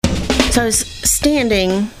So I was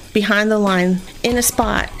standing behind the line in a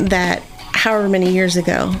spot that however many years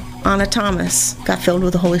ago, Anna Thomas got filled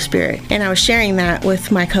with the Holy Spirit. And I was sharing that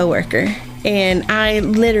with my coworker. And I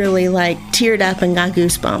literally teared up and got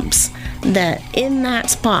goosebumps that in that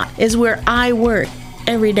spot is where I work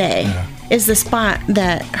every day, is the spot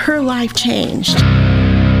that her life changed.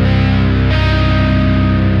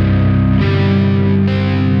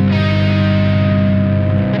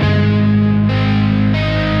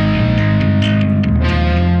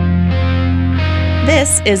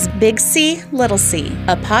 This is Big C, Little C,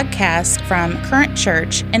 a podcast from Current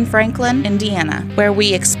Church in Franklin, Indiana, where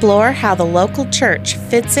we explore how the local church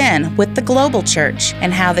fits in with the global church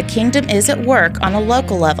and how the kingdom is at work on a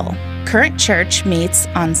local level. Current Church meets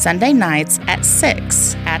on Sunday nights at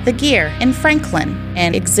 6 at the Gear in Franklin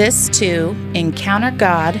and exists to encounter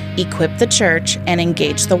God, equip the church, and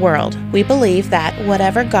engage the world. We believe that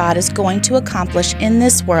whatever God is going to accomplish in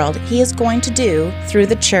this world, He is going to do through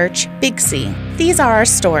the church, Big C. These are our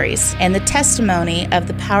stories and the testimony of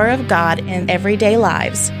the power of God in everyday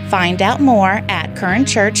lives. Find out more at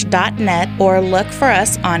currentchurch.net or look for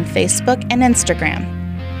us on Facebook and Instagram.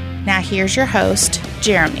 Now here's your host,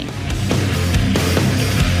 Jeremy.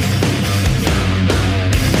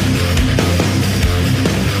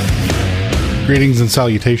 Greetings and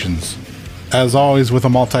salutations. As always with a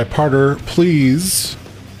multi-parter, please,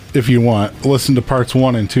 if you want, listen to parts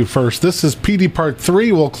 1 and 2 first. This is Petie part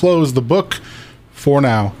 3. We'll close the book for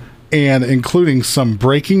now, and including some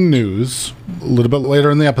breaking news. A little bit later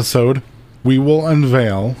in the episode, she will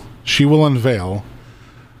unveil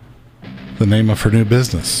the name of her new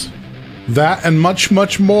business. That and much,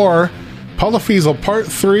 much more. Paula Feasel, part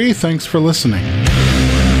 3. Thanks for listening.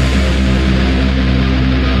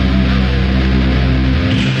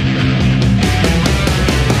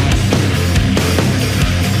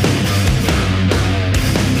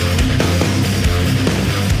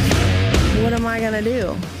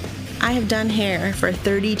 Do. I have done hair for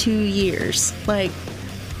 32 years.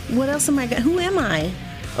 What else am I going to... Who am I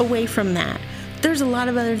away from that? There's a lot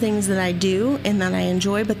of other things that I do and that I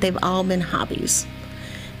enjoy, but they've all been hobbies.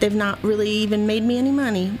 They've not really even made me any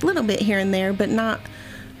money. A little bit here and there, but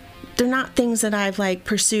they're not things that I've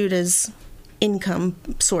pursued as income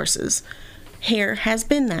sources. Hair has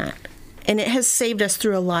been that, and it has saved us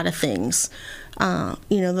through a lot of things.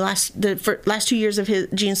 The last 2 years of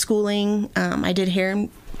Gene's schooling, I did hair, and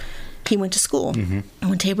he went to school. Mm-hmm. And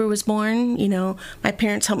when Tabor was born, my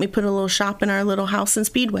parents helped me put a little shop in our little house in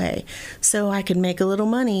Speedway so I could make a little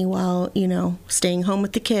money while, staying home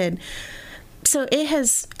with the kid. So it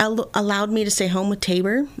has allowed me to stay home with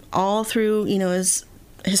Tabor all through, his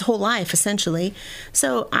whole life, essentially.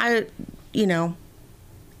 So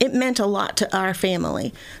it meant a lot to our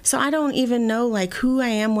family. So I don't even know who I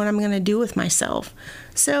am, what I'm going to do with myself.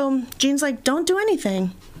 So Gene's don't do anything,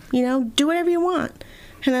 do whatever you want.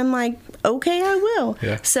 And I'm okay, I will.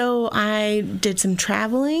 Yeah. So I did some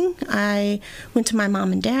traveling. I went to my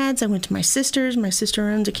mom and dad's. I went to my sister's. My sister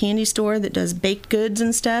owns a candy store that does baked goods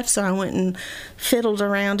and stuff. So I went and fiddled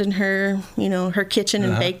around in her, her kitchen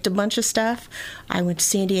and baked a bunch of stuff. I went to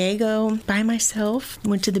San Diego by myself.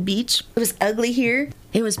 Went to the beach. It was ugly here.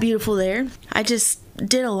 It was beautiful there. I just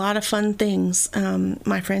did a lot of fun things.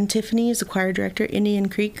 My friend Tiffany is the choir director at Indian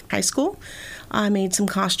Creek High School. I made some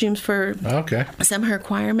costumes for some of her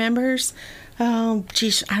choir members. Oh,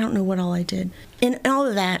 geez, I don't know what all I did. In all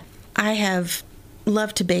of that, I have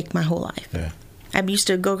loved to bake my whole life. Yeah. I used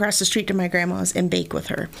to go across the street to my grandma's and bake with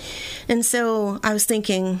her. And so I was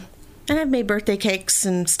thinking, and I've made birthday cakes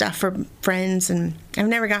and stuff for friends, and I've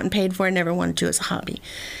never gotten paid for it, never wanted to as a hobby.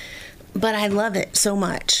 But I love it so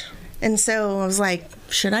much. And so I was like,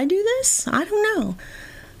 should I do this? I don't know.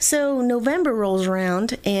 So November rolls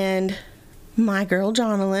around, and my girl,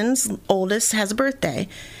 Jonalyn's oldest, has a birthday.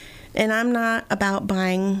 And I'm not about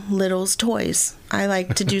buying littles toys. I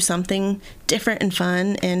like to do something different and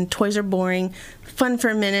fun, and toys are boring. Fun for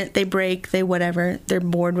a minute, they break, they whatever, they're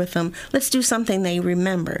bored with them. Let's do something they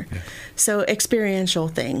remember. Yeah. So experiential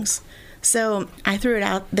things. So I threw it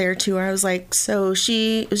out there to her. I was like,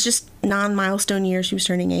 it was just non-milestone year. She was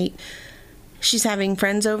turning 8. She's having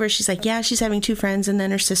friends over. She's like, yeah, she's having 2 friends and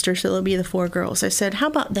then her sister, so it'll be the 4 girls. I said, how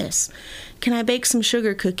about this? Can I bake some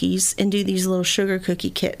sugar cookies and do these little sugar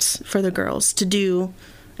cookie kits for the girls to do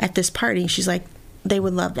at this party? She's like, they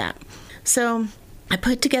would love that. So I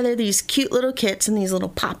put together these cute little kits and these little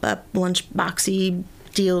pop-up lunch boxy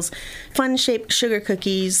deals, fun-shaped sugar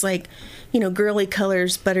cookies, girly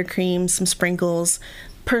colors, buttercream, some sprinkles,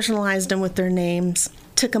 personalized them with their names,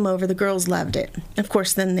 took them over. The girls loved it. Of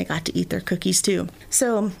course, then they got to eat their cookies too.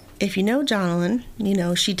 So if you know Jonalyn, you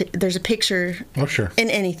know there's a picture in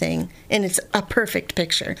anything, and it's a perfect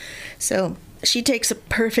picture. So she takes a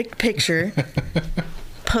perfect picture,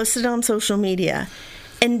 posts it on social media,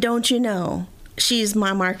 and don't you know, she's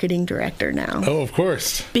my marketing director now. Oh, of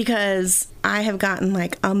course. Because I have gotten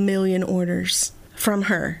like 1 million orders from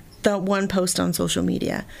her. The one post on social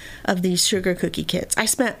media of these sugar cookie kits. I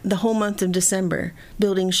spent the whole month of December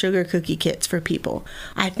building sugar cookie kits for people.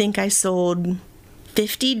 I think I sold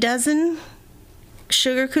 50 dozen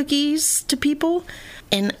sugar cookies to people.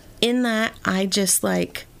 And in that, I just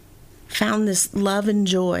like found this love and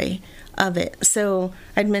joy of it. So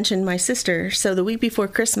I'd mentioned my sister. So the week before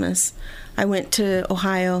Christmas, I went to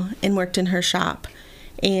Ohio and worked in her shop.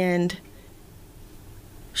 And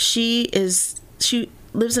she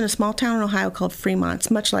lives in a small town in Ohio called Fremont.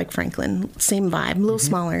 It's much like Franklin. Same vibe, a little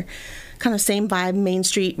smaller. Kind of same vibe, Main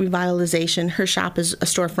Street revitalization. Her shop is a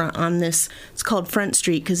storefront on this. It's called Front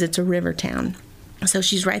Street because it's a river town. So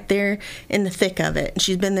she's right there in the thick of it.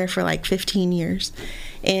 She's been there for like 15 years.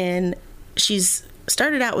 And she's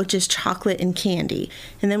started out with just chocolate and candy,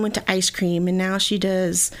 and then went to ice cream, and now she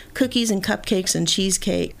does cookies and cupcakes and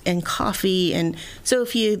cheesecake and coffee. And so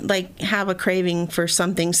if you like have a craving for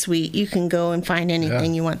something sweet, you can go and find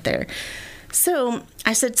anything you want there. So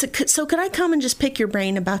I said, so could I come and just pick your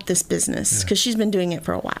brain about this business? Because she's been doing it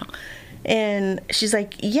for a while. And she's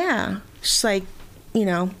like, yeah. She's like, you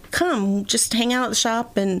know, come, just hang out at the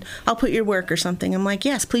shop and I'll put your work or something. I'm like,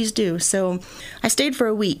 yes, please do. So I stayed for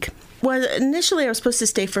a week. Well, initially I was supposed to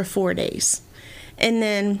stay for 4 days. And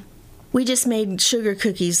then we just made sugar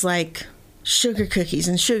cookies, like sugar cookies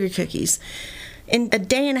and sugar cookies. In a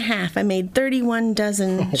day and a half, I made 31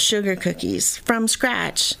 dozen sugar cookies from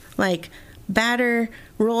scratch, like batter,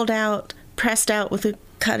 rolled out, pressed out with the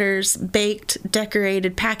cutters, baked,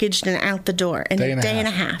 decorated, packaged, and out the door in a day and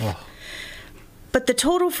a half. Oh. But the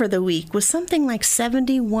total for the week was something like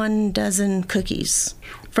 71 dozen cookies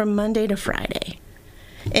from Monday to Friday.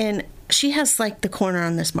 And she has like the corner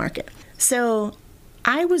on this market. So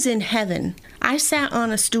I was in heaven. I sat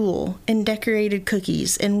on a stool and decorated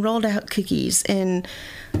cookies and rolled out cookies and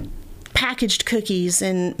packaged cookies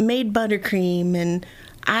and made buttercream. And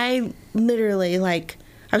I literally, like,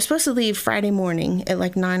 I was supposed to leave Friday morning at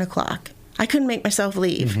like 9 o'clock. I couldn't make myself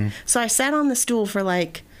leave. Mm-hmm. So I sat on the stool for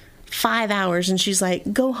like 5 hours, and she's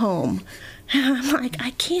like, go home. And I'm like, I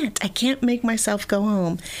can't make myself go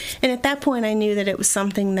home. And at that point, I knew that it was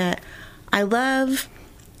something that I love,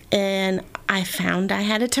 and I found I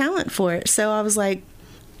had a talent for it. So I was like,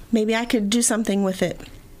 maybe I could do something with it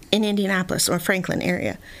in Indianapolis or Franklin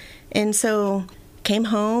area. And so came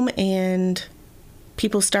home, and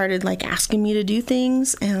people started like asking me to do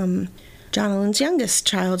things. Jonalyn's youngest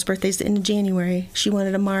child's birthday's the end of January. She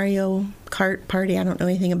wanted a Mario Kart party. I don't know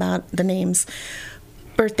anything about the names.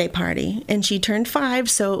 Birthday party. And she turned 5,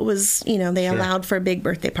 so it was, you know, they allowed for a big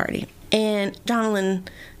birthday party. And Jonalyn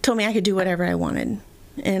told me I could do whatever I wanted.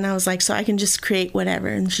 And I was like, so I can just create whatever.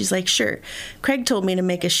 And she's like, sure. Craig told me to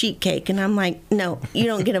make a sheet cake. And I'm like, no, you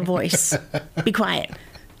don't get a voice. Be quiet.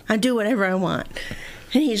 I do whatever I want.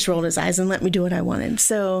 And he just rolled his eyes and let me do what I wanted.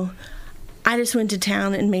 So I just went to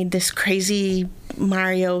town and made this crazy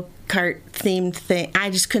Mario Kart themed thing. I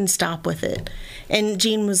just couldn't stop with it. And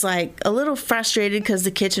Gene was like a little frustrated because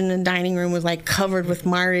the kitchen and dining room was like covered with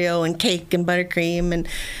Mario and cake and buttercream.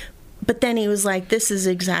 But then he was like, this is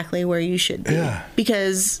exactly where you should be. Yeah.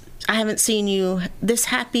 Because I haven't seen you this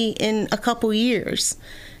happy in a couple years.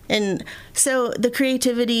 And so the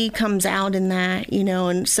creativity comes out in that, you know,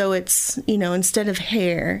 and so it's, you know, instead of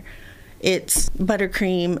hair, it's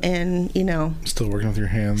buttercream and, you know. Still working with your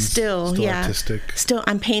hands. Still yeah. Artistic. Still,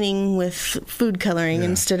 I'm painting with food coloring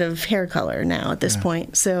instead of hair color now at this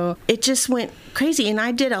point. So it just went crazy. And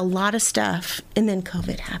I did a lot of stuff. And then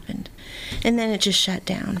COVID happened. And then it just shut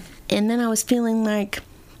down. And then I was feeling like,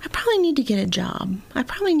 I probably need to get a job. I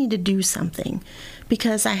probably need to do something.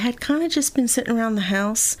 Because I had kind of just been sitting around the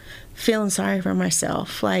house feeling sorry for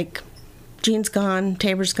myself. Like, Gene's gone,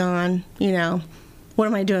 Tabor's gone, you know. What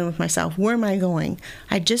am I doing with myself? Where am I going?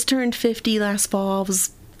 I just turned 50 last fall. I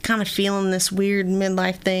was kind of feeling this weird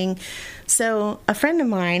midlife thing. So a friend of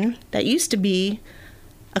mine that used to be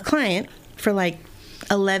a client for like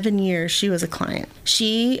 11 years, she was a client.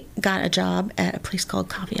 She got a job at a place called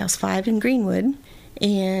Coffee House 5 in Greenwood.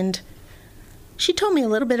 And she told me a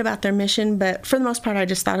little bit about their mission, but for the most part, I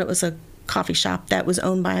just thought it was a coffee shop that was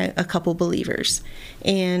owned by a couple believers.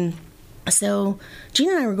 And so Gene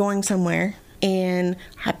and I were going somewhere. And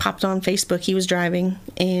I popped on Facebook. He was driving,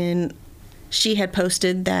 and she had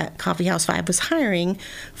posted that Coffee House 5 was hiring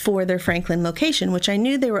for their Franklin location, which I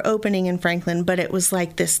knew they were opening in Franklin, but it was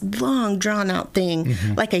like this long, drawn-out thing,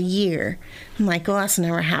 like a year. I'm like, well, that's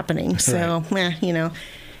never happening. So,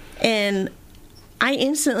 And I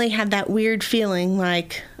instantly had that weird feeling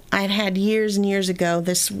like I'd had years and years ago,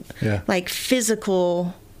 this like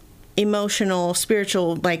physical, emotional,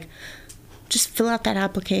 spiritual, like just fill out that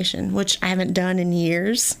application, which I haven't done in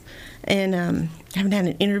years. And I haven't had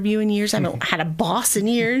an interview in years. I haven't had a boss in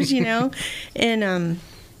years, And I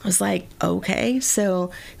was like, okay.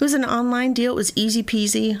 So it was an online deal. It was easy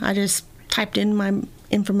peasy. I just typed in my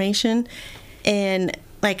information. And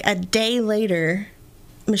like a day later,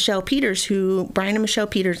 Michelle Peters, Brian and Michelle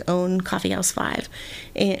Peters own Coffee House 5,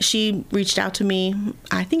 and she reached out to me,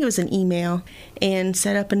 I think it was an email, and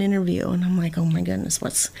set up an interview. And I'm like, oh my goodness,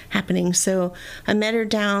 what's happening? So I met her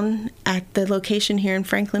down at the location here in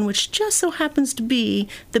Franklin, which just so happens to be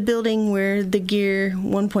the building where the Gear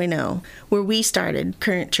 1.0, where we started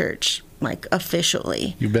Current Church, like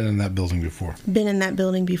officially. You've been in that building before. Been in that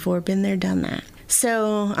building before, been there, done that.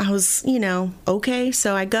 So I was, okay.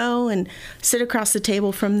 So I go and sit across the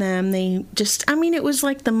table from them. They just, it was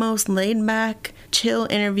like the most laid back, chill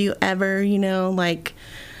interview ever, like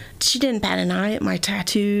she didn't bat an eye at my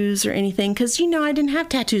tattoos or anything. Cause I didn't have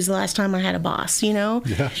tattoos the last time I had a boss, Yeah,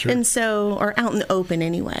 sure. And so, or out in the open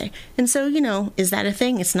anyway. And so, is that a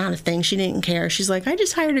thing? It's not a thing. She didn't care. She's like, I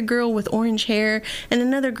just hired a girl with orange hair and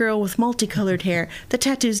another girl with multicolored hair. The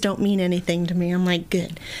tattoos don't mean anything to me. I'm like,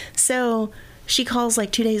 good. So she calls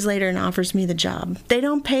like 2 days later and offers me the job. They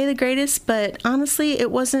don't pay the greatest, but honestly, it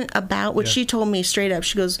wasn't about what she told me straight up.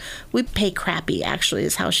 She goes, we pay crappy, actually,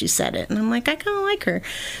 is how she said it. And I'm like, I kind of like her.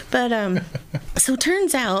 But so it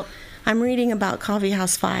turns out I'm reading about Coffee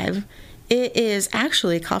House 5. It is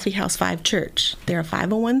actually Coffee House 5 Church. They're a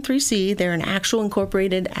 501(c)(3). They're an actual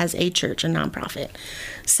incorporated as a church, a nonprofit.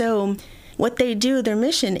 So what they do, their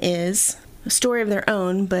mission is a story of their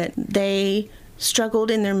own, but they struggled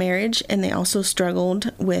in their marriage, and they also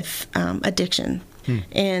struggled with addiction.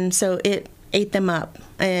 And so it ate them up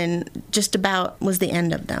and just about was the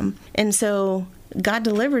end of them. And so God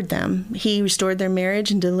delivered them. He restored their marriage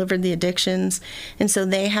and delivered the addictions. And so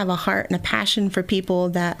they have a heart and a passion for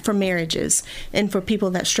for marriages and for people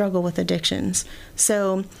that struggle with addictions.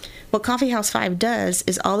 So what Coffee House 5 does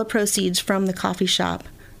is all the proceeds from the coffee shop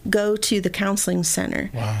go to the counseling center.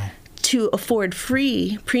 Wow. To afford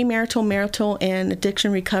free premarital, marital, and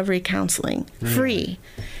addiction recovery counseling. Really? Free.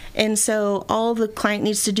 And so all the client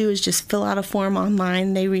needs to do is just fill out a form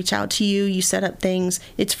online. They reach out to you. You set up things.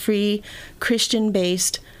 It's free,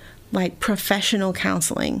 Christian-based, like professional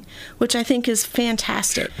counseling, which I think is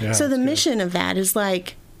fantastic. Yeah, so the mission of that is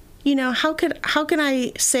like, how can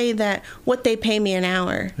I say that what they pay me an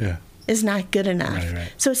hour is not good enough?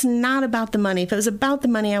 Right. So it's not about the money. If it was about the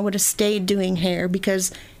money, I would have stayed doing hair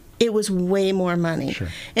because it was way more money. Sure.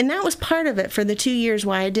 And that was part of it for the 2 years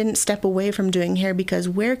why I didn't step away from doing hair, because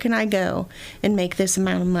where can I go and make this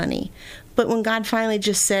amount of money? But when God finally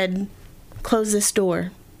just said, close this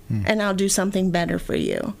door and I'll do something better for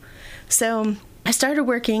you. So I started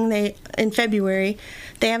working in February.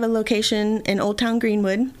 They have a location in Old Town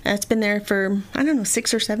Greenwood. It's been there for,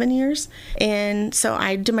 6 or 7 years. And so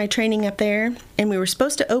I did my training up there, and we were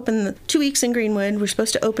supposed to open 2 weeks in Greenwood. We're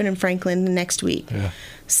supposed to open in Franklin the next week. Yeah.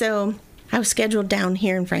 So I was scheduled down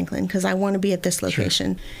here in Franklin because I want to be at this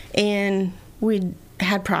location. Sure. And we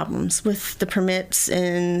had problems with the permits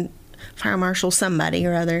and fire marshal somebody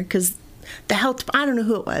or other, because the health, I don't know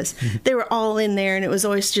who it was. They were all in there, and it was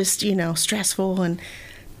always just, stressful. And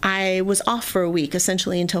I was off for a week,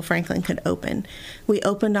 essentially, until Franklin could open. We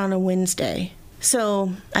opened on a Wednesday.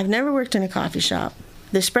 So I've never worked in a coffee shop.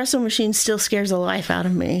 The espresso machine still scares the life out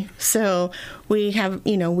of me. So we have,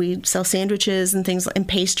 we sell sandwiches and things, and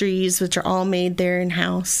pastries, which are all made there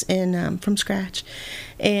in-house and from scratch.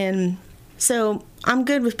 And so I'm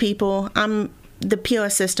good with people. The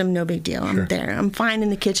POS system, no big deal. I'm there. I'm fine in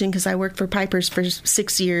the kitchen because I worked for Piper's for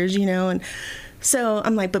 6 years, and so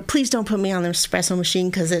I'm like, but please don't put me on the espresso machine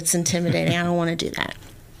because it's intimidating. I don't want to do that.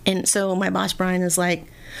 And so my boss, Brian, is like,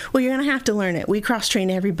 well, you're going to have to learn it. We cross-train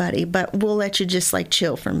everybody, but we'll let you just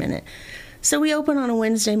chill for a minute. So we open on a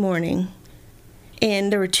Wednesday morning,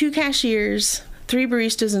 and there were 2 cashiers, 3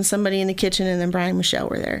 baristas, and somebody in the kitchen, and then Brian and Michelle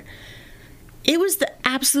were there. It was the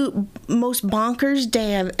absolute most bonkers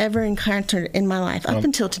day I've ever encountered in my life, up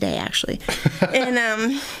until today, actually.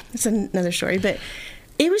 And it's another story, but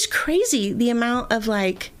it was crazy, the amount of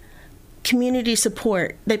community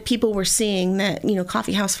support that people were seeing, that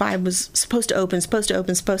Coffee House 5 was supposed to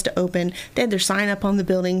open. They had their sign up on the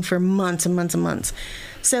building for months and months and months.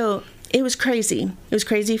 So it was crazy. It was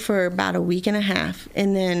crazy for about a week and a half,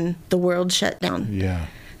 and then the world shut down. Yeah.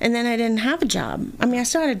 And then I didn't have a job. I mean, I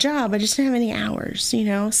still had a job. I just didn't have any hours, you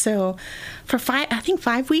know. So for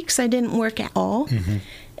 5 weeks, I didn't work at all. Mm-hmm.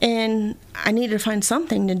 And I needed to find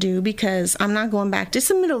something to do because I'm not going back. It's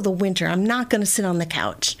the middle of the winter. I'm not going to sit on the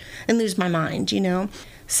couch and lose my mind, you know.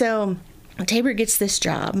 So Tabor gets this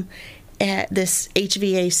job at this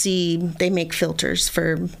HVAC. They make filters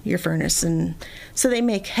for your furnace. And so they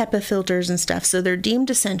make HEPA filters and stuff. So they're deemed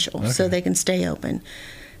essential, so they can stay open.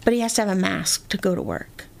 But he has to have a mask to go to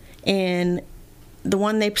work. And the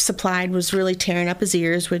one they supplied was really tearing up his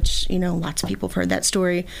ears, which, you know, lots of people have heard that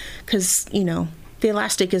story because, you know, the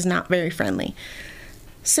elastic is not very friendly.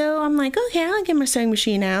 So I'm like, okay, I'll get my sewing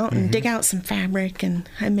machine out and dig out some fabric, and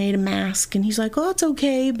I made a mask. And he's like, oh, it's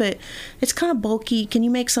okay, but it's kind of bulky. Can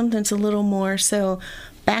you make something that's a little more? So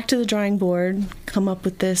back to the drawing board, come up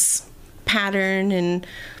with this pattern and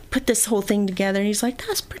put this whole thing together. And he's like,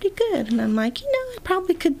 that's pretty good. And I'm like, you know, I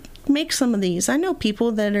probably could make some of these. I know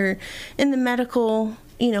people that are in the medical,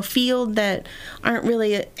 you know, field that aren't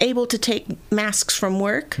really able to take masks from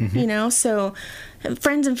work, you know, so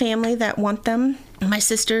friends and family that want them. My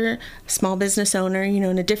sister, small business owner, you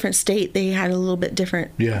know, in a different state, they had a little bit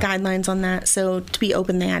different guidelines on that. So to be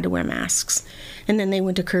open, they had to wear masks. And then they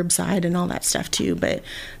went to curbside and all that stuff too. But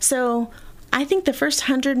so I think the first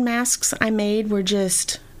 100 masks I made were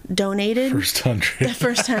just donated. First 100. The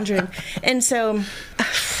first 100. And so,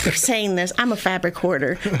 for saying this, I'm a fabric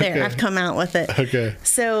hoarder. There, I've come out with it. Okay.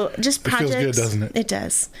 So just projects. It feels good, doesn't it? It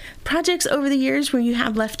does. Projects over the years where you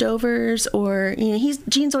have leftovers, or, you know,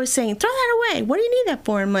 Gene's always saying, throw that away. What do you need that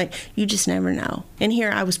for? I'm like, you just never know. And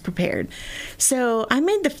here I was prepared. So I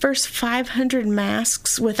made the first 500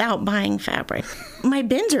 masks without buying fabric. My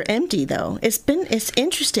bins are empty, though. It's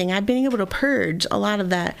interesting. I've been able to purge a lot of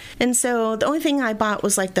that. And so the only thing I bought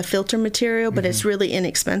was like the filter material, but it's really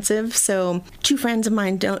inexpensive. So 2 friends of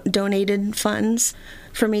mine donated funds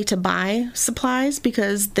for me to buy supplies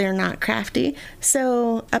because they're not crafty.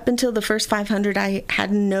 So up until the first 500, I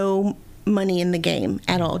had no money in the game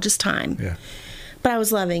at all, just time. Yeah. But I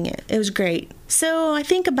was loving it. It was great. So I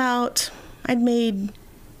think I made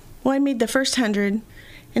the first 100,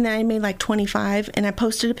 and then I made like 25, and I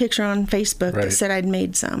posted a picture on Facebook that said I'd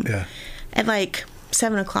made some at like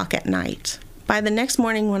 7 o'clock at night. By the next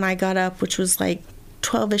morning when I got up, which was like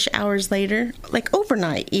 12-ish hours later, like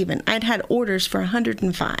overnight even, I'd had orders for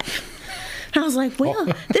 105. And I was like,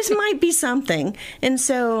 well, this might be something. And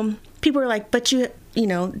so people were like, but you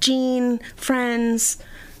know, Gene, friends,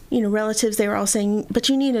 you know, relatives, they were all saying, but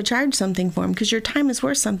you need to charge something for them because your time is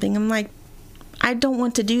worth something. I'm like, I don't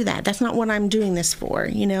want to do that. That's not what I'm doing this for,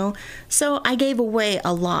 you know? So I gave away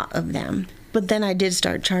a lot of them. But then I did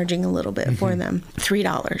start charging a little bit for them,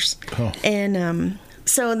 $3. Oh. And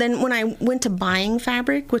so then when I went to buying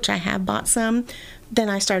fabric, which I have bought some, then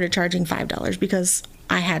I started charging $5 because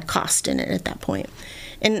I had cost in it at that point.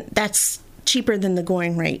 And that's cheaper than the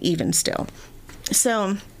going rate even still.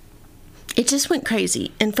 So it just went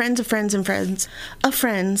crazy. And friends of friends and friends of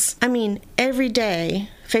friends. I mean, every day,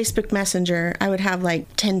 Facebook Messenger, I would have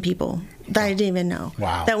like 10 people that I didn't even know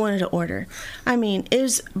that wanted to order. I mean, it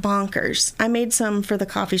was bonkers. I made some for the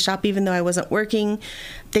coffee shop, even though I wasn't working.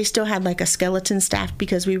 They still had like a skeleton staff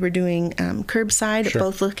because we were doing curbside at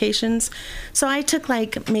both locations. So I took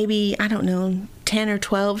like maybe, I don't know, 10 or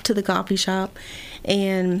 12 to the coffee shop.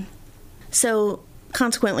 And so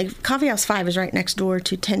consequently, Coffee House 5 is right next door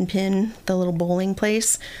to 10 Pin, the little bowling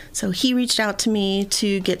place. So he reached out to me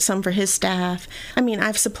to get some for his staff. I mean,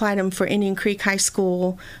 I've supplied them for Indian Creek High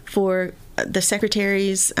School, for the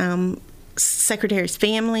secretaries'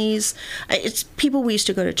 families. It's people we used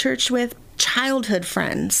to go to church with, childhood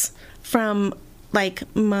friends from like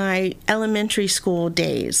my elementary school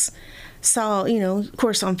days. So, you know, of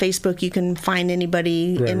course, on Facebook, you can find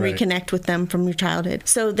anybody and reconnect with them from your childhood.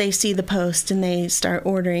 So they see the post and they start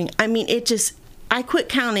ordering. I mean, I quit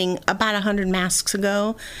counting about 100 masks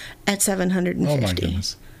ago at 750. Oh, my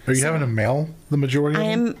goodness. Are you having to mail the majority of them?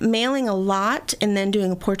 I am mailing a lot and then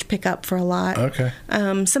doing a porch pickup for a lot. Okay.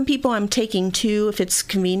 Some people I'm taking too if it's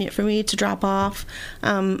convenient for me to drop off.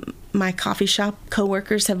 My coffee shop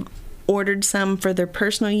coworkers have ordered some for their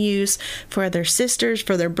personal use, for their sisters,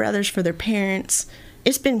 for their brothers, for their parents.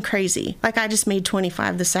 It's been crazy. Like, I just made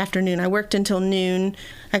 25 this afternoon. I worked until noon.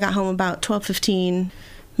 I got home about 12:15,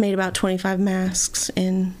 made about 25 masks,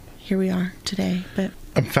 and here we are today. But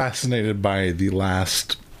I'm fascinated by the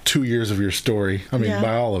last 2 years of your story. I mean,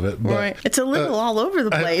 by all of it. But, right. It's a little all over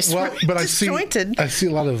the place. But I see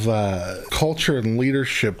a lot of culture and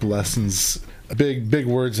leadership lessons. Big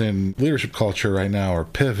words in leadership culture right now are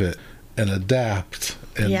pivot and adapt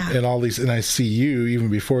and all these, and I see you even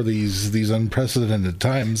before these unprecedented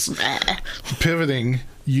times pivoting,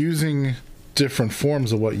 using different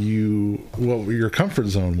forms of what your comfort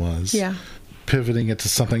zone was. Yeah. Pivoting it to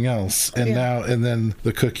something else, and then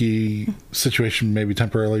the cookie situation maybe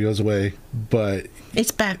temporarily goes away, but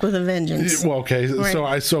it's back with a vengeance. Well, okay,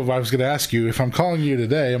 right. so I was going to ask you, if I'm calling you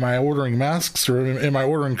today, am I ordering masks or am I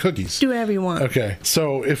ordering cookies? Do whatever you want. Okay,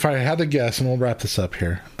 so if I had to guess, and we'll wrap this up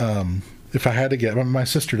here. If I had to get, my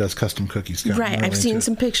sister does custom cookies. Right, I've seen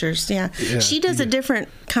some pictures, yeah. She does a different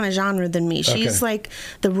kind of genre than me. She's like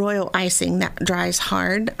the royal icing that dries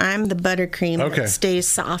hard. I'm the buttercream that stays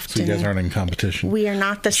soft. So you guys aren't in competition. We are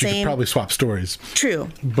not the same. You could probably swap stories. True.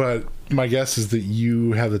 But my guess is that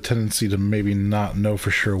you have the tendency to maybe not know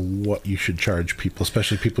for sure what you should charge people,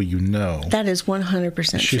 especially people you know. That is 100%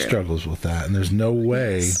 true. She struggles with that, and there's no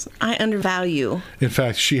way. Yes, I undervalue. In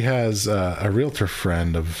fact, she has a realtor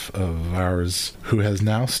friend of ours who has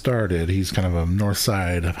now started, he's kind of a north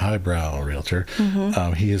side highbrow realtor.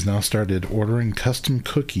 Mm-hmm. He has now started ordering custom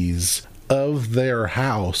cookies of their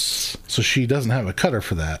house, so she doesn't have a cutter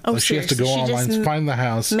for that. Oh, she has to go online, find the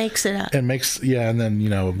house, makes it up, and and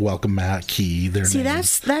then welcome mat, key, their name.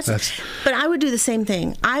 That's but I would do the same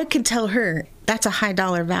thing. I could tell her that's a high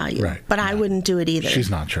dollar value, right? But I wouldn't do it either. She's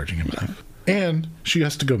not charging him enough. And she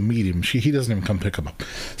has to go meet him. He doesn't even come pick him up.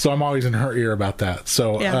 So I'm always in her ear about that.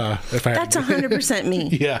 So if that's 100%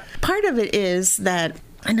 me. Yeah. Part of it is that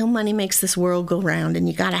I know money makes this world go round, and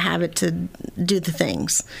you got to have it to do the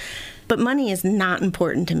things. But money is not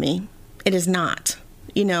important to me. It is not.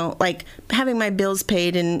 Like having my bills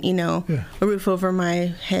paid and, a roof over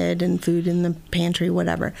my head and food in the pantry,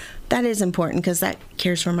 whatever. That is important because that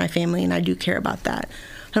cares for my family, and I do care about that.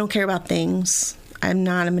 I don't care about things. I'm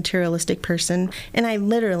not a materialistic person, and I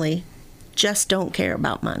literally just don't care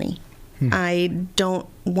about money. I don't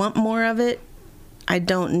want more of it. I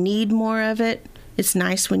don't need more of it. It's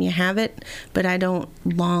nice when you have it, but I don't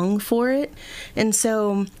long for it. And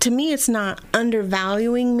so to me, it's not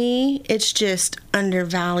undervaluing me. It's just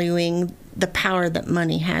undervaluing the power that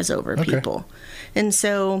money has over people. And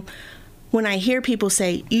so when I hear people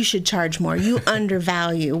say, you should charge more, you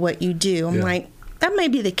undervalue what you do, I'm like, that may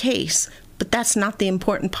be the case, but that's not the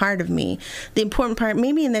important part of me. The important part,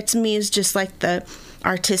 maybe, and that to me is just like the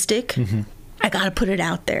artistic. Mm-hmm. I got to put it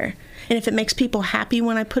out there. And if it makes people happy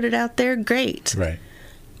when I put it out there, great. Right.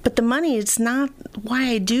 But the money, it's not why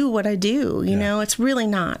I do what I do. You know, it's really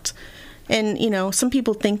not. And, some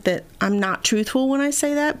people think that I'm not truthful when I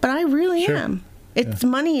say that, but I really am.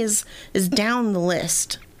 Money is down the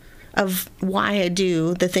list of why I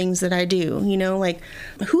do the things that I do. Like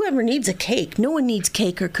whoever needs a cake, no one needs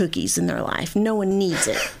cake or cookies in their life. No one needs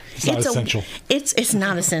it. It's not essential. It's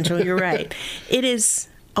not essential. You're right. It is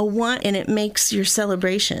a want, and it makes your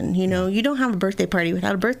celebration. You don't have a birthday party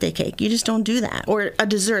without a birthday cake. You just don't do that. Or a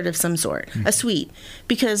dessert of some sort, a sweet,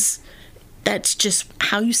 because that's just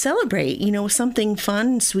how you celebrate, something fun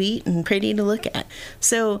and sweet and pretty to look at.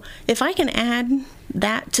 So if I can add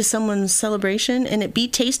that to someone's celebration and it be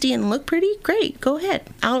tasty and look pretty, great, go ahead.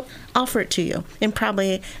 I'll offer it to you, and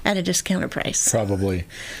probably at a discounted price. Probably.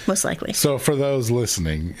 Most likely. So for those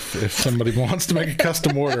listening, if somebody wants to make a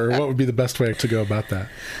custom order, what would be the best way to go about that?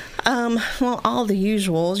 Well, all the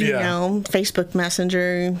usuals, Facebook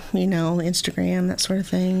Messenger, Instagram, that sort of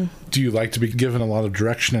thing. Do you like to be given a lot of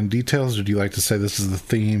direction and details, or do you like to say this is the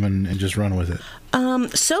theme and just run with it?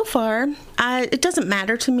 So far, it doesn't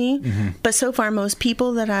matter to me, but so far most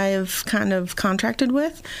people that I've kind of contracted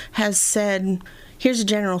with has said, here's a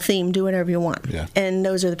general theme, do whatever you want. Yeah. And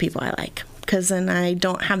those are the people I like, because then I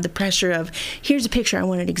don't have the pressure of, here's a picture, I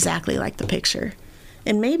want it exactly like the picture.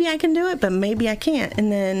 And maybe I can do it, but maybe I can't.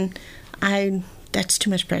 And then that's too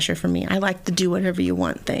much pressure for me. I like the do whatever you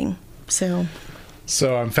want thing. So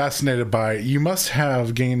I'm fascinated by, you must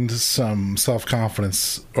have gained some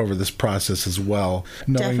self-confidence over this process as well,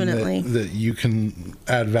 knowing that you can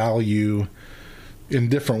add value in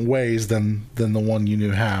different ways than the one you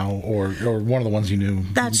knew how, or one of the ones you knew.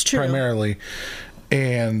 That's true. Primarily.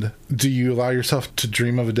 And do you allow yourself to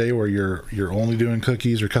dream of a day where you're only doing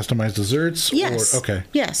cookies or customized desserts? Yes. Okay.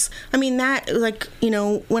 Yes. I mean, that,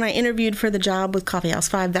 when I interviewed for the job with Coffee House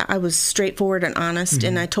 5, that I was straightforward and honest,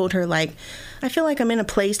 and I told her, I feel like I'm in a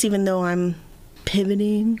place, even though I'm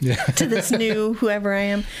pivoting to this new whoever I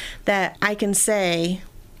am, that I can say,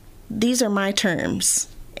 these are my terms,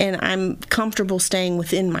 and I'm comfortable staying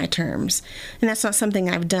within my terms. And that's not something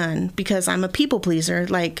I've done, because I'm a people pleaser.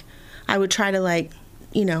 I would try to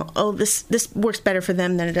this works better for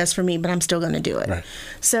them than it does for me, but I'm still going to do it. Right.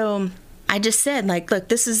 So I just said, look,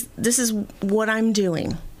 this is what I'm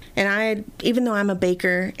doing. And even though I'm a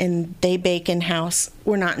baker and they bake in-house,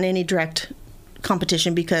 we're not in any direct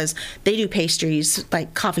competition because they do pastries,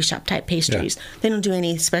 like coffee shop type pastries. Yeah. They don't do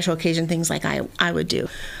any special occasion things like I would do.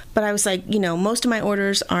 But I was like, most of my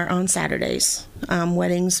orders are on Saturdays.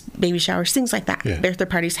 Weddings, baby showers, things like that. Yeah. Birthday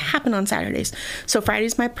parties happen on Saturdays. So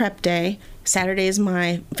Friday's my prep day. Saturday is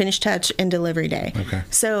my finish touch and delivery day. Okay.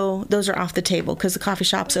 So those are off the table because the coffee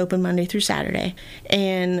shop's open Monday through Saturday.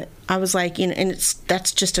 And I was like, and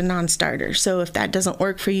that's just a non-starter. So if that doesn't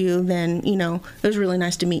work for you, then, it was really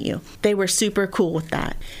nice to meet you. They were super cool with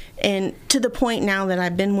that. And to the point now that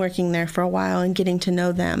I've been working there for a while and getting to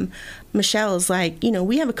know them, Michelle is like,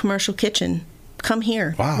 we have a commercial kitchen. Come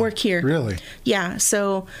here. Wow. Work here. Really? Yeah.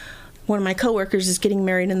 So one of my coworkers is getting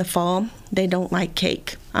married in the fall. They don't like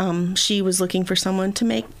cake. She was looking for someone to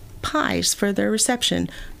make pies for their reception.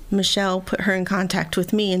 Michelle put her in contact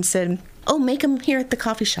with me and said, oh, make them here at the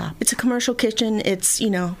coffee shop. It's a commercial kitchen. It's,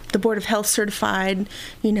 the Board of Health certified,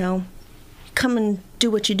 come and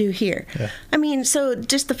do what you do here. Yeah. I mean, so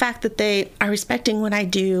just the fact that they are respecting what I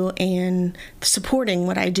do and supporting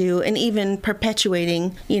what I do and even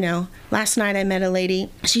perpetuating, Last night I met a lady.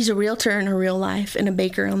 She's a realtor in her real life and a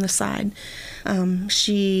baker on the side.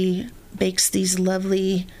 She bakes these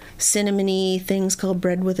lovely cinnamony things called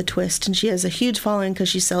bread with a twist, and she has a huge following because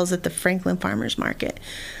she sells at the Franklin Farmers Market.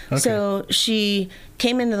 Okay. So she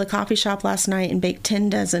came into the coffee shop last night and baked 10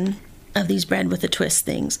 dozen of these bread with a twist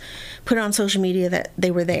things, put on social media that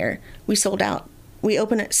they were there. We sold out. We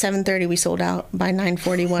opened at 7:30. We sold out by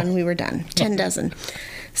 9:41. We were done. 10 dozen.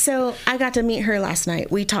 So I got to meet her last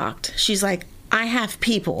night. We talked. She's like, I have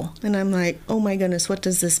people. And I'm like, oh my goodness, what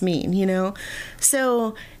does this mean?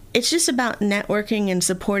 So it's just about networking and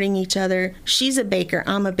supporting each other. She's a baker.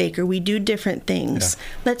 I'm a baker. We do different things. Yeah.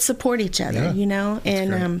 Let's support each other,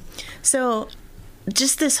 And so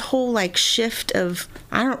just this whole shift of,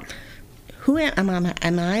 who am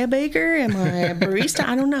I a baker? Am I a barista?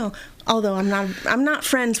 I don't know. Although I'm not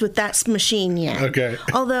friends with that machine yet. Okay.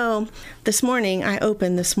 Although I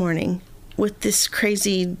opened this morning with this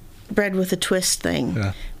crazy bread with a twist thing.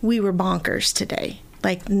 Yeah. We were bonkers today.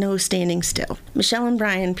 No standing still. Michelle and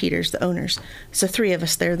Brian Peters, the owners. So 3 of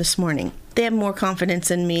us there this morning. They have more confidence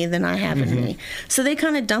in me than I have in me. So they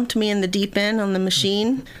kind of dumped me in the deep end on the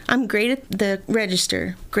machine. I'm great at the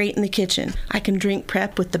register, great in the kitchen. I can drink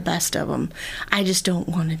prep with the best of them. I just don't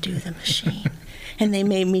want to do the machine. And they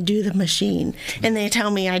made me do the machine. And they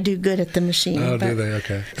tell me I do good at the machine. Oh, do they?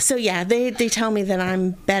 Okay. So, yeah, they tell me that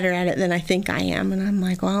I'm better at it than I think I am. And I'm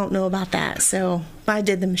like, well, I don't know about that. So I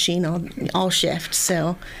did the machine all shift.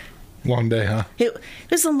 So long day, huh? It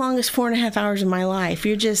was the longest 4.5 hours of my life.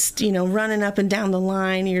 You're just, running up and down the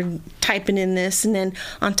line. You're typing in this. And then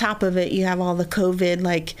on top of it, you have all the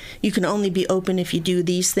COVID. You can only be open if you do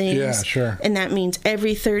these things. Yeah, sure. And that means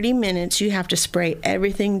every 30 minutes, you have to spray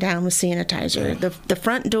everything down with sanitizer. The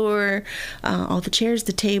front door, all the chairs,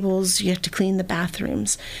 the tables. You have to clean the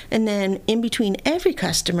bathrooms. And then in between every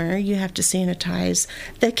customer, you have to sanitize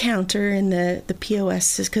the counter and the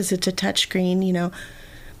POS because it's a touch screen,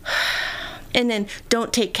 And then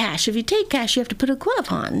don't take cash. If you take cash, you have to put a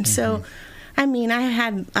glove on. Mm-hmm. So, I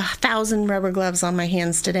had 1,000 rubber gloves on my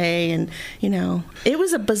hands today. And, it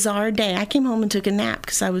was a bizarre day. I came home and took a nap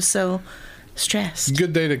because I was so stressed.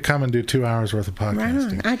 Good day to come and do 2 hours worth of podcasting.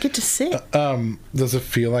 Right on. I get to sit. Does it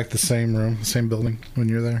feel like the same room, the same building when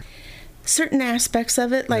you're there? Certain aspects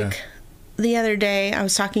of it, the other day, I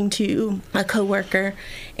was talking to a coworker,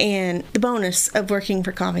 and the bonus of working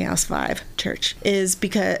for Coffee House 5 Church is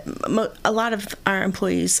because a lot of our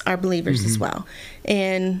employees are believers as well.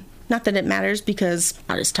 And not that it matters because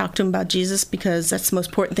I just talk to them about Jesus because that's the most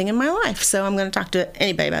important thing in my life. So I'm going to talk to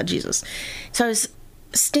anybody about Jesus. So I was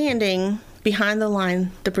standing behind the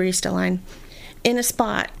line, the barista line, in a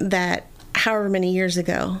spot that however many years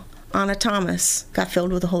ago, Anna Thomas got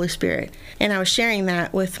filled with the Holy Spirit. And I was sharing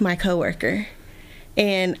that with my coworker.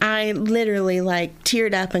 And I literally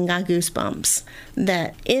teared up and got goosebumps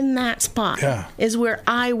that in that spot is where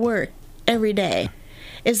I work every day,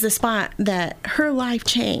 is the spot that her life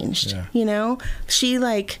changed. Yeah. She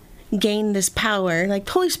gained this power.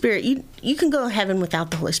 Holy Spirit, you can go to heaven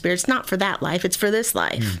without the Holy Spirit. It's not for that life. It's for this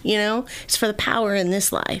life. It's for the power in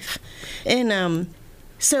this life. And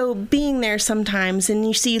so being there sometimes, and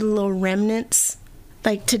you see little remnants.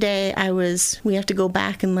 Today, we have to go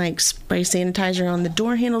back and spray sanitizer on the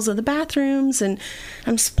door handles of the bathrooms, and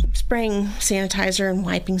I'm spraying sanitizer and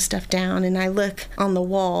wiping stuff down, and I look on the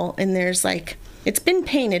wall, and there's it's been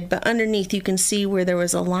painted, but underneath you can see where there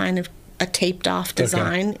was a line of a taped off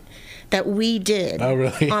design that we did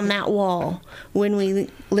on that wall when we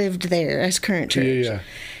lived there as Current Church. Yeah.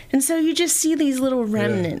 And so you just see these little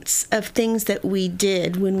remnants of things that we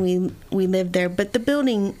did when we lived there. But the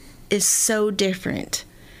building is so different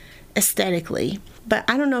aesthetically. But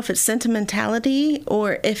I don't know if it's sentimentality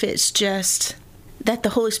or if it's just that the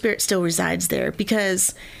Holy Spirit still resides there,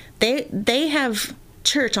 because they have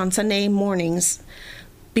church on Sunday mornings.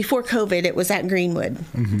 Before COVID, it was at Greenwood.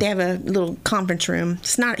 They have a little conference room.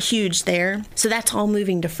 It's not huge there. So that's all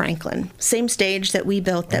moving to Franklin. Same stage that we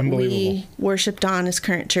built, that we worshiped on as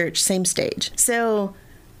Current Church, same stage. So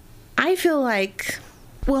I feel like,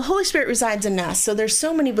 well, Holy Spirit resides in us. So there's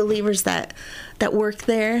so many believers that work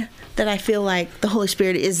there that I feel like the Holy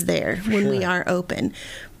Spirit is there when we are open.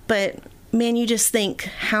 But man, you just think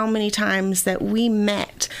how many times that we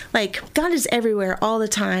met. Like, God is everywhere all the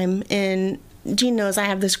time. And Jean knows I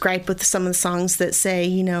have this gripe with some of the songs that say,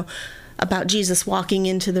 you know, about Jesus walking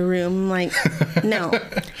into the room. Like, no.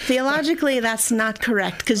 Theologically, that's not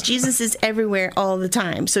correct, because Jesus is everywhere all the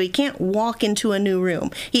time. So he can't walk into a new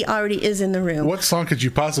room. He already is in the room. What song could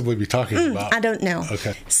you possibly be talking about? I don't know.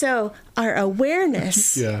 Okay. So our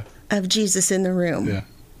awareness of Jesus in the room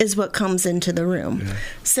is what comes into the room. Yeah.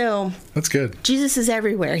 So that's good. Jesus is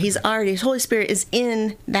everywhere. His Holy Spirit is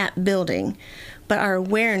in that building, but our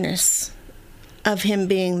awareness of him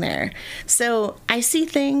being there. So I see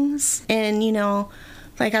things, and you know,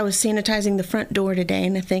 like I was sanitizing the front door today,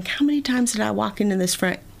 and I think, how many times did I walk into this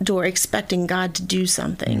front door expecting God to do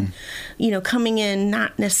something? You know, coming in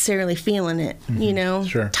not necessarily feeling it, you know,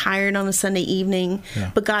 tired on a Sunday evening,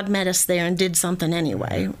 but God met us there and did something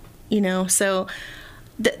anyway, you know. So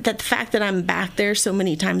the fact that I'm back there so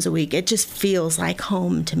many times a week, it just feels like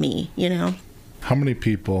home to me, you know. How many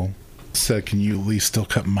people said, can you at least still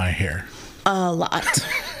cut my hair? A lot.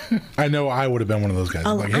 I know I would have been one of those guys.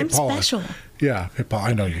 Like, hey, I'm Paula. special. Yeah, hey, Paula,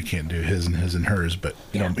 I know you can't do his and hers, but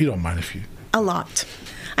you don't mind if you. A lot.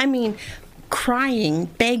 I mean, crying,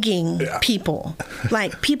 begging people,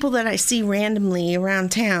 like people that I see randomly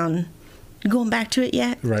around town. You going back to it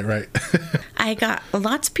yet? Right. I got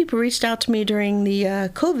lots of people reached out to me during the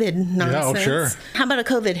COVID nonsense. Yeah, oh, sure. How about a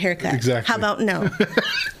COVID haircut? Exactly. How about no?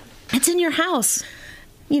 It's in your house.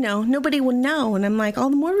 You know, nobody will know. And I'm like, all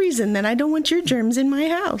the more reason that I don't want your germs in my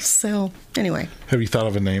house. So, anyway. Have you thought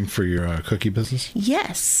of a name for your cookie business?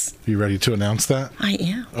 Yes. Are you ready to announce that? I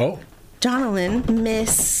am. Oh. Jonalyn,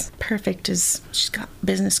 Miss Perfect, she's got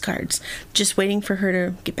business cards. Just waiting for her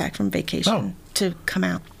to get back from vacation to come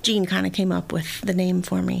out. Jean kind of came up with the name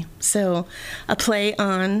for me. So, a play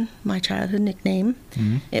on my childhood nickname.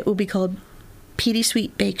 It will be called Petie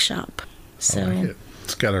Sweet Bake Shop. So. I like it.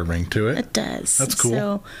 It's got a ring to it. It does. That's cool.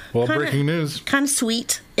 So, well, breaking news. Kind of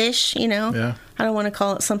sweet-ish, you know. Yeah. I don't want to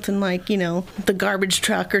call it something like, you know, the garbage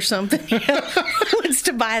truck or something. You know? Who wants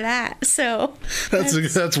to buy that? So that's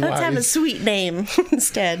wise. Let's have a sweet name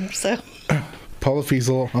instead. So. Paula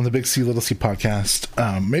Feasel on the Big C Little C podcast.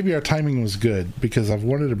 Maybe our timing was good, because I've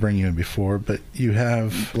wanted to bring you in before, but you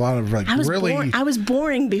have a lot of I was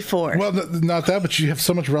boring before. Well, not that, but you have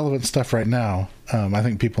so much relevant stuff right now. I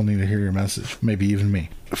think people need to hear your message, maybe even me.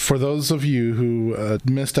 For those of you who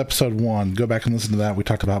missed episode 1, go back and listen to that. We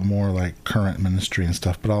talked about more like current ministry and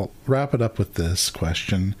stuff, but I'll wrap it up with this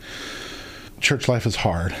question. Church life is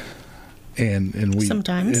hard, and we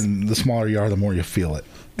sometimes, and the smaller you are, the more you feel it.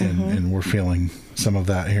 And we're feeling some of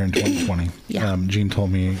that here in 2020. Jean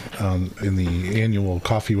told me in the annual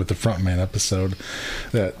Coffee with the Frontman episode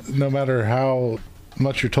that no matter how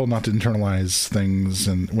much you're told not to internalize things,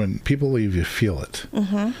 and when people leave, you feel it.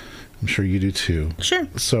 I'm sure you do too. Sure.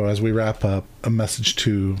 So as we wrap up, a message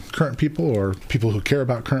to current people or people who care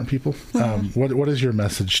about current people. What is your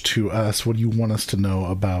message to us? What do you want us to know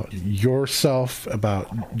about yourself, about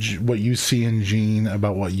what you see in Jean,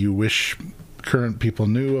 about what you wish current people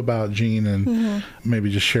knew about Jean, and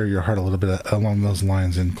maybe just share your heart a little bit along those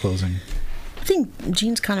lines in closing? I think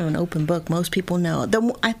Jean's kind of an open book. Most people know.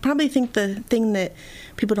 I probably think the thing that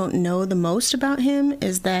people don't know the most about him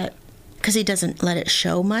is that, because he doesn't let it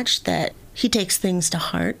show much, that he takes things to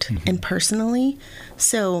heart and personally.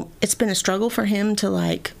 So it's been a struggle for him to,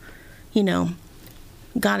 like, you know,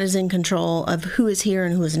 God is in control of who is here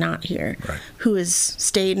and who is not here, who has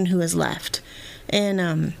stayed and who has left.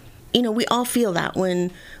 And, you know, we all feel that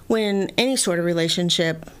when any sort of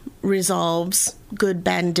relationship resolves, good,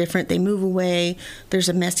 bad, and different, they move away, there's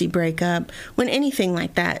a messy breakup. When anything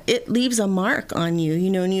like that, it leaves a mark on you, you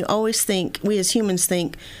know, and you always think, we as humans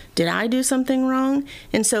think, did I do something wrong?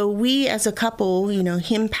 And so we as a couple, you know,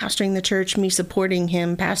 him pastoring the church, me supporting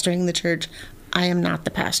him pastoring the church, I am not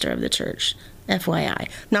the pastor of the church. FYI.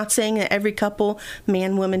 Not saying that every couple,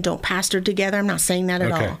 man, woman, don't pastor together. I'm not saying that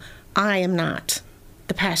at all. I am not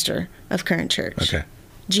the pastor of Current Church. Okay.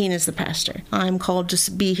 Gene is the pastor. I'm called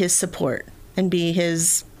to be his support and be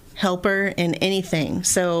his helper in anything.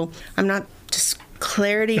 So I'm not, just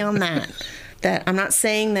clarity on that. That I'm not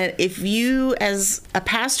saying that if you as a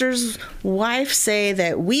pastor's wife say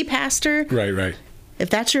that we pastor. Right. If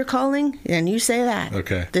that's your calling, then you say that.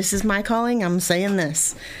 Okay. This is my calling, I'm saying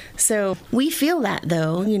this. So we feel that,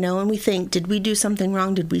 though, and we think, did we do something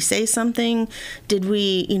wrong? Did we say something? Did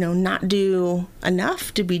we, not do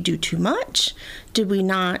enough? Did we do too much? Did we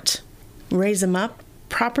not raise them up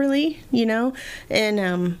properly,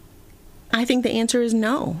 And I think the answer is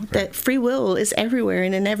no, that free will is everywhere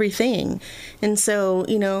and in everything. And so,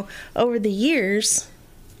 over the years,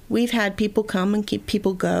 we've had people come and keep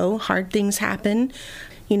people go. Hard things happen.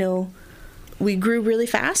 We grew really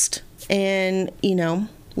fast and,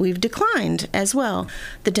 we've declined as well.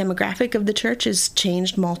 The demographic of the church has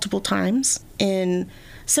changed multiple times. And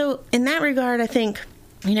so in that regard, I think,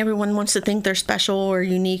 everyone wants to think they're special or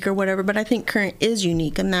unique or whatever, but I think Current is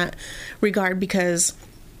unique in that regard because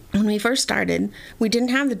when we first started, we didn't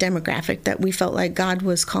have the demographic that we felt like God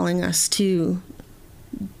was calling us to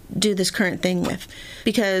do this Current thing with,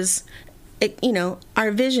 because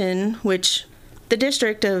our vision, which the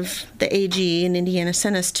district of the AG in Indiana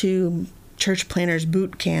sent us to church planners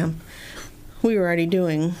boot camp. We were already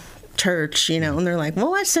doing church, and they're like,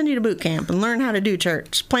 well, let's send you to boot camp and learn how to do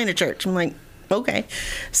church, plan a church. I'm like, okay.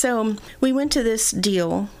 So we went to this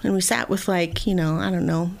deal and we sat with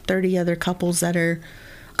 30 other couples that are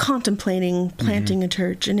contemplating planting a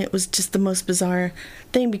church, and it was just the most bizarre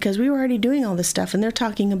thing because we were already doing all this stuff and they're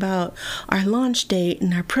talking about our launch date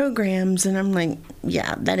and our programs, and I'm like,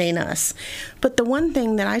 yeah, that ain't us. But the one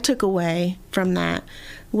thing that I took away from that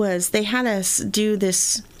was they had us do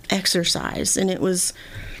this exercise, and it was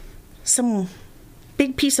some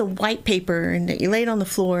big piece of white paper and that you laid on the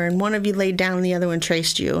floor, and one of you laid down and the other one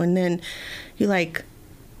traced you, and then you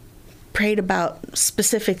prayed about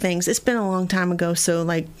specific things. It's been a long time ago, so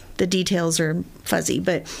the details are fuzzy,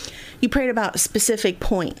 but you prayed about specific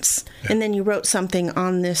points, and then you wrote something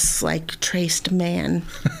on this traced man.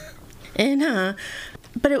 And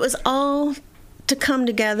but it was all to come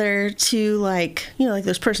together to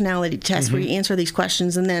those personality tests where you answer these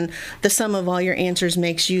questions and then the sum of all your answers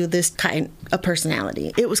makes you this kind of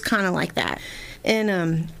personality. It was kind of like that.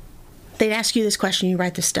 And they'd ask you this question, you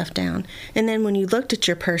write this stuff down, and then when you looked at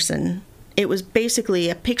your person, it was basically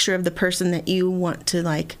a picture of the person that you want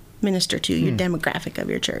to minister to, your demographic of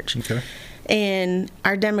your church. Okay. And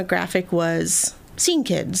our demographic was scene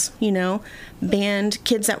kids, band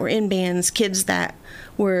kids that were in bands, kids that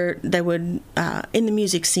would in the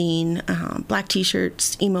music scene, black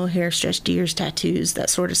t-shirts, emo hair, stretched ears, tattoos, that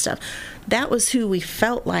sort of stuff. That was who we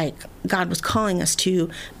felt like God was calling us to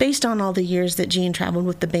based on all the years that Gene traveled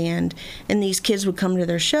with the band. And these kids would come to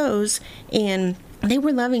their shows and they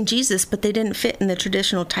were loving Jesus, but they didn't fit in the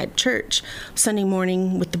traditional type church. Sunday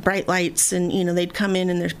morning with the bright lights, and they'd come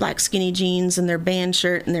in their black skinny jeans and their band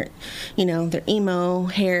shirt and their emo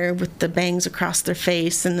hair with the bangs across their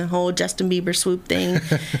face and the whole Justin Bieber swoop thing,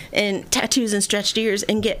 and tattoos and stretched ears,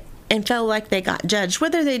 and felt like they got judged,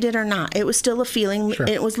 whether they did or not. It was still a feeling. Sure.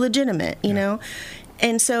 It was legitimate, you know.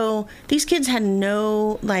 And so these kids had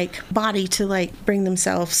no body to bring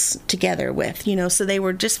themselves together with, so they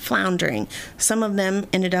were just floundering. Some of them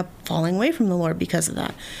ended up falling away from the Lord because of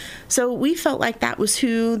that. So we felt like that was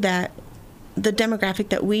the demographic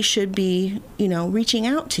that we should be, reaching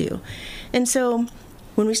out to. And so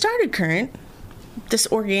when we started Current, this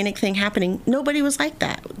organic thing happening, nobody was like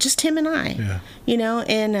that, just him and I,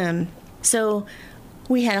 and so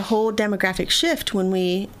we had a whole demographic shift when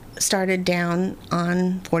we started down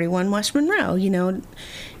on 41 West Monroe,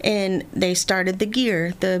 and they started the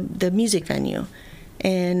Gear, the music venue,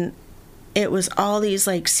 and it was all these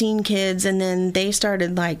scene kids, and then they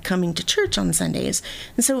started coming to church on Sundays,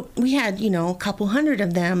 and so we had a couple hundred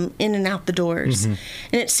of them in and out the doors, and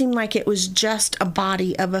it seemed like it was just a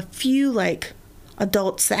body of a few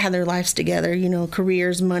adults that had their lives together,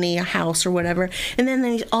 careers, money, a house or whatever. And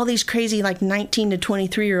then all these crazy 19 to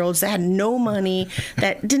 23-year-olds that had no money,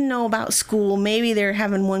 that didn't know about school. Maybe they were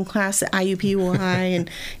having one class at IUP High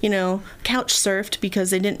and, couch surfed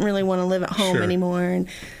because they didn't really want to live at home anymore. And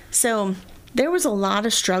so there was a lot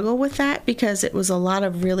of struggle with that because it was a lot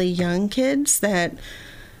of really young kids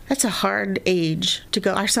that's a hard age to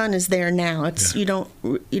go. Our son is there now. It's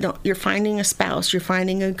you're finding a spouse, you're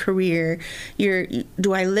finding a career.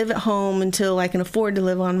 Do I live at home until I can afford to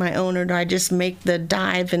live on my own, or do I just make the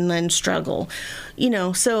dive and then struggle?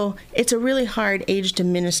 So it's a really hard age to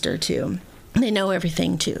minister to. They know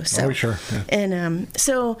everything too. So. Oh, sure. Yeah. And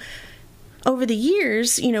so over the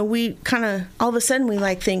years, we kind of, all of a sudden we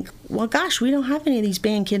think, well, gosh, we don't have any of these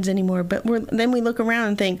band kids anymore. But then we look around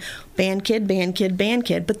and think, band kid, band kid, band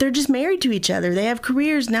kid. But they're just married to each other. They have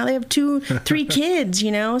careers. Now they have 2, 3 kids,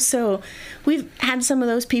 So we've had some of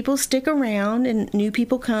those people stick around, and new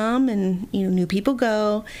people come and, new people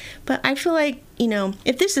go. But I feel like,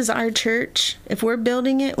 if this is our church, if we're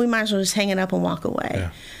building it, we might as well just hang it up and walk away.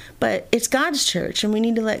 Yeah. But it's God's church, and we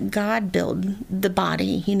need to let God build the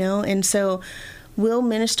body, and so we'll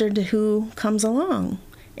minister to who comes along,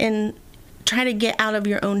 and try to get out of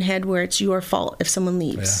your own head where it's your fault if someone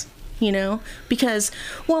leaves, because,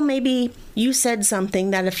 well, maybe you said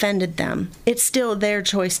something that offended them. It's still their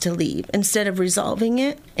choice to leave. Instead of resolving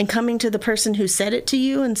it and coming to the person who said it to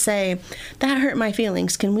you and say, that hurt my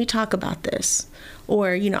feelings. Can we talk about this?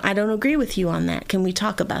 Or, I don't agree with you on that. Can we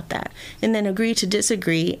talk about that? And then agree to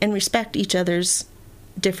disagree and respect each other's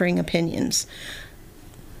differing opinions.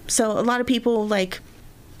 So a lot of people, and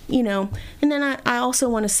then I also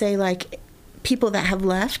want to say, people that have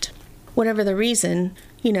left, whatever the reason,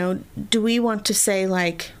 do we want to say,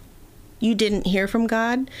 you didn't hear from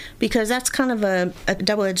God? Because that's kind of a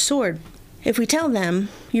double-edged sword. If we tell them,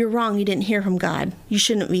 you're wrong, you didn't hear from God, you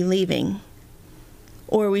shouldn't be leaving.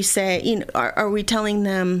 Or we say, are we telling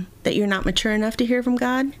them that you're not mature enough to hear from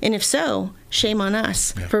God? And if so, shame on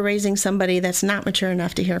us for raising somebody that's not mature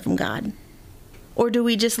enough to hear from God. Or do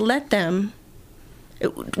we just let them,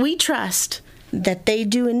 we trust that they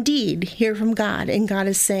do indeed hear from God, and God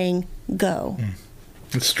is saying, go.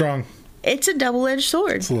 It's strong. It's a double-edged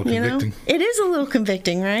sword. It's a little convicting. It is a little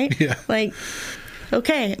convicting, right? Yeah.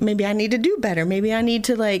 Okay, maybe I need to do better. Maybe I need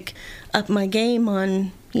to, up my game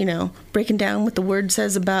on, breaking down what the word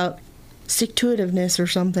says about stick-to-itiveness or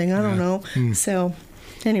something. I don't know. So,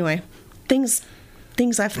 anyway, things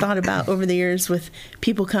I've thought about over the years with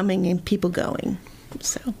people coming and people going.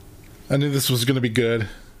 So I knew this was going to be good.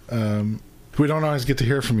 We don't always get to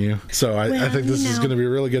hear from you, so I think this is going to be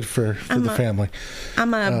really good for the family.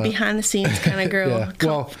 I'm a behind-the-scenes kind of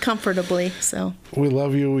girl, comfortably. So we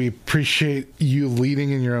love you. We appreciate you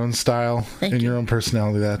leading in your own style and your own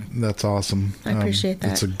personality. That's awesome. I appreciate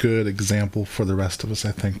that. It's a good example for the rest of us,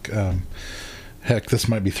 I think. Heck, this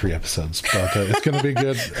might be 3 episodes, but it's going to be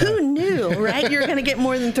good. Who knew, right? You're going to get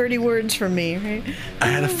more than 30 words from me, right? I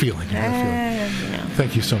had a feeling.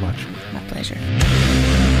 Thank you so much. My pleasure.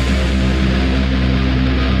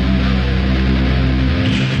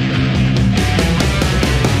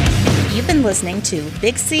 You've been listening to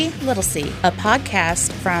Big C, Little C, a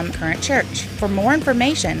podcast from Current Church. For more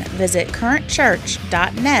information, visit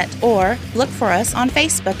currentchurch.net or look for us on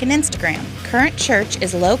Facebook and Instagram. Current Church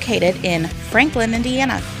is located in Franklin,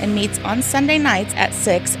 Indiana, and meets on Sunday nights at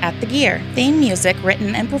 6 at the Gear. Theme music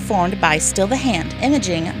written and performed by Still the Hand,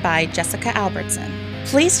 imaging by Jessica Albertson.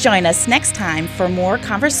 Please join us next time for more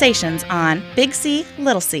conversations on Big C,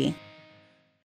 Little C.